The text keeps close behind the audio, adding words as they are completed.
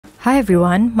Hi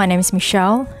everyone, my name is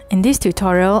Michelle. In this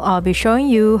tutorial, I'll be showing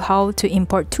you how to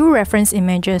import two reference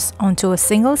images onto a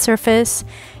single surface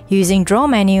using Draw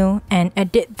menu and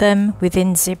edit them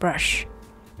within Zbrush.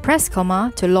 Press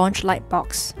comma to launch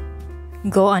Lightbox.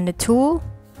 Go under Tool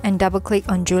and double-click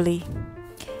on Julie.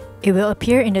 It will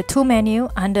appear in the Tool menu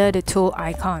under the tool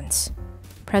icons.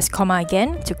 Press comma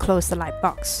again to close the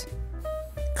Lightbox.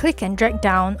 Click and drag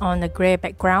down on the grey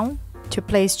background to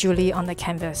place Julie on the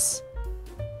canvas.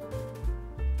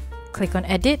 Click on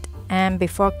Edit, and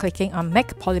before clicking on Make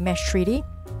Polymesh 3D,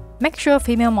 make sure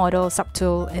Female Model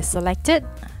subtool is selected,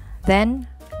 then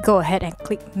go ahead and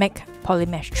click Make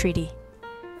Polymesh 3D.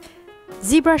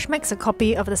 Zbrush makes a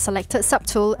copy of the selected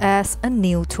subtool as a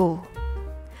new tool,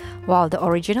 while the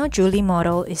original Julie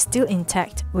model is still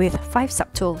intact with 5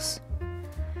 subtools.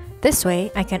 This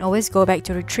way, I can always go back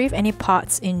to retrieve any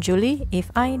parts in Julie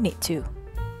if I need to.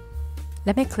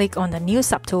 Let me click on the new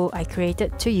subtool I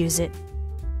created to use it.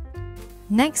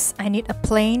 Next, I need a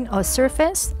plane or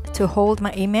surface to hold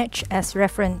my image as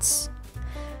reference.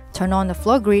 Turn on the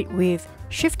floor grid with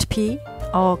Shift-P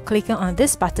or clicking on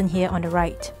this button here on the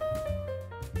right.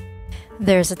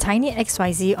 There's a tiny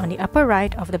XYZ on the upper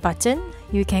right of the button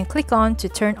you can click on to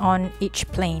turn on each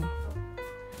plane.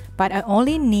 But I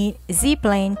only need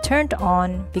Z-plane turned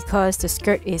on because the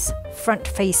skirt is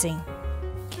front-facing.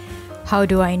 How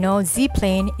do I know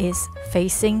Z-plane is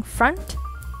facing front?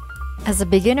 As a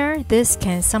beginner, this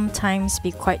can sometimes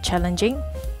be quite challenging.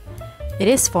 It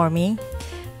is for me,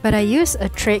 but I use a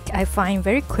trick I find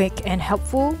very quick and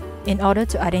helpful in order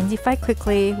to identify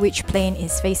quickly which plane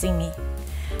is facing me.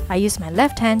 I use my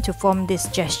left hand to form this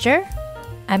gesture.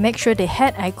 I make sure the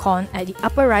head icon at the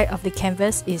upper right of the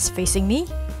canvas is facing me,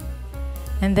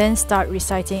 and then start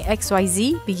reciting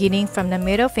XYZ beginning from the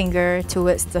middle finger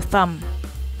towards the thumb.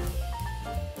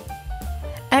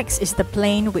 X is the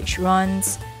plane which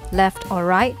runs left or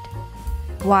right,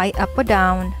 Y up or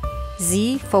down,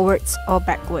 Z forwards or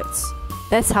backwards.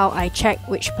 That's how I check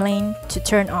which plane to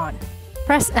turn on.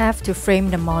 Press F to frame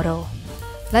the model.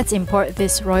 Let's import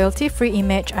this royalty-free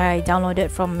image I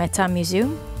downloaded from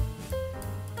Tropenmuseum.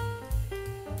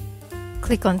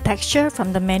 Click on Texture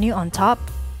from the menu on top,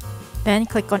 then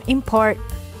click on Import,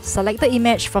 select the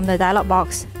image from the dialog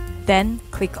box, then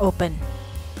click Open.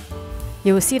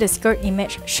 You will see the skirt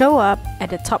image show up at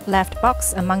the top left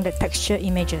box among the texture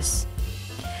images.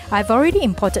 I've already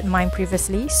imported mine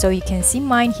previously, so you can see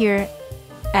mine here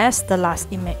as the last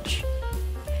image.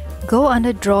 Go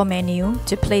under Draw menu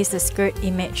to place the skirt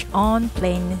image on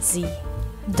plane Z.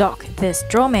 Dock this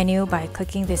Draw menu by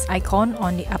clicking this icon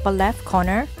on the upper left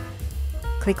corner.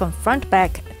 Click on Front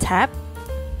Back tab.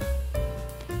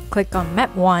 Click on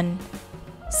Map 1.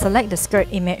 Select the skirt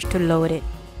image to load it.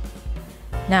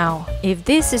 Now, if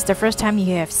this is the first time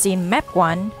you have seen Map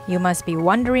 1, you must be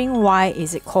wondering why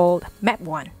is it called Map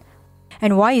 1?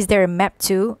 And why is there a Map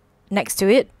 2 next to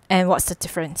it, and what's the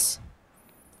difference?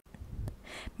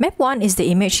 Map 1 is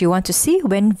the image you want to see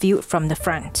when viewed from the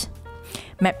front.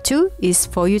 Map 2 is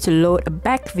for you to load a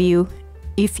back view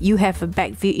if you have a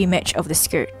back view image of the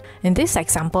skirt. In this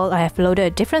example, I have loaded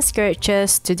a different skirt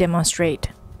just to demonstrate.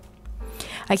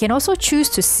 I can also choose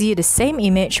to see the same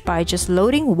image by just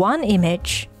loading one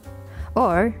image,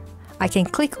 or I can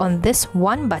click on this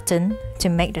one button to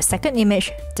make the second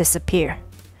image disappear.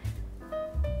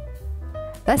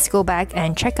 Let's go back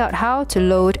and check out how to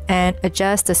load and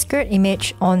adjust the skirt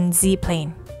image on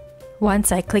Z-plane.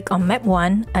 Once I click on Map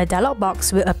 1, a dialog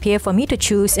box will appear for me to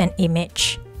choose an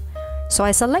image. So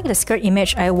I select the skirt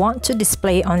image I want to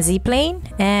display on Z-plane,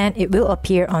 and it will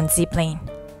appear on Z-plane.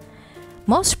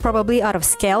 Most probably out of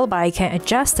scale, but I can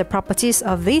adjust the properties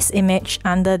of this image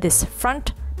under this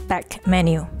front back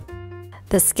menu.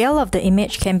 The scale of the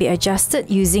image can be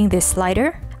adjusted using this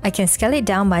slider. I can scale it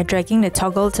down by dragging the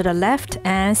toggle to the left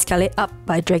and scale it up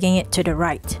by dragging it to the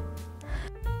right.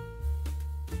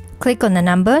 Click on the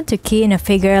number to key in a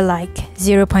figure like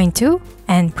 0.2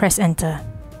 and press enter.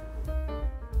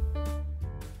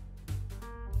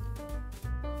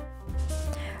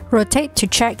 Rotate to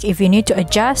check if you need to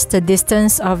adjust the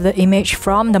distance of the image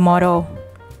from the model.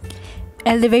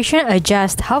 Elevation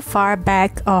adjusts how far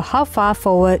back or how far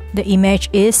forward the image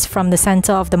is from the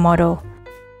center of the model.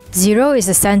 0 is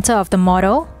the center of the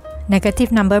model,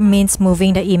 negative number means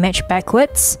moving the image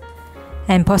backwards,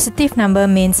 and positive number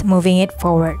means moving it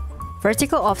forward.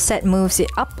 Vertical offset moves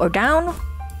it up or down,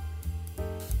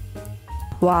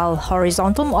 while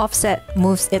horizontal offset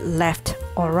moves it left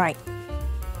or right.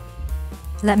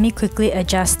 Let me quickly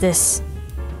adjust this.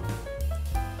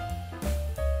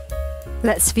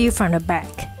 Let's view from the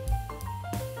back.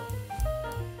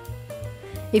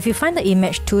 If you find the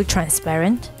image too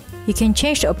transparent, You can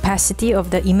change the opacity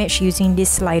of the image using this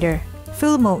slider,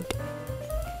 Fill Mode.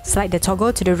 Slide the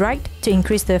toggle to the right to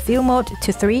increase the fill mode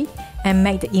to 3 and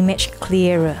make the image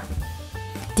clearer.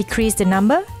 Decrease the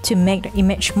number to make the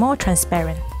image more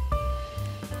transparent.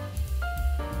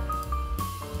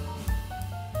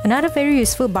 Another very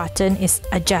useful button is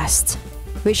Adjust,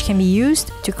 which can be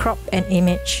used to crop an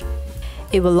image.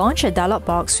 It will launch a dialog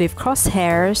box with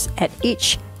crosshairs at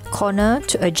each corner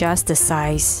to adjust the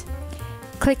size.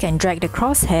 Click and drag the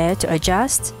crosshair to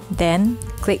adjust, then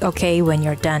click OK when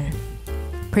you're done.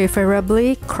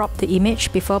 Preferably crop the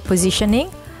image before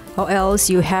positioning, or else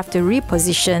you have to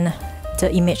reposition the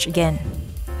image again.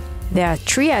 There are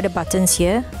 3 other buttons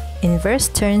here. Inverse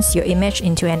turns your image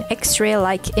into an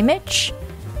X-ray-like image.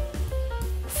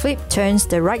 Flip turns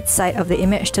the right side of the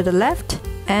image to the left,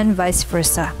 and vice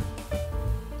versa.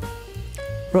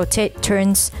 Rotate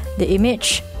turns the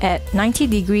image at 90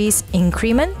 degrees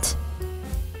increment.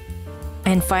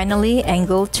 And finally,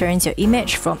 angle turns your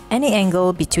image from any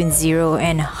angle between 0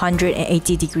 and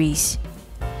 180 degrees.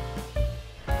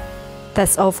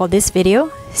 That's all for this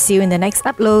video. See you in the next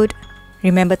upload.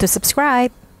 Remember to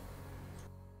subscribe.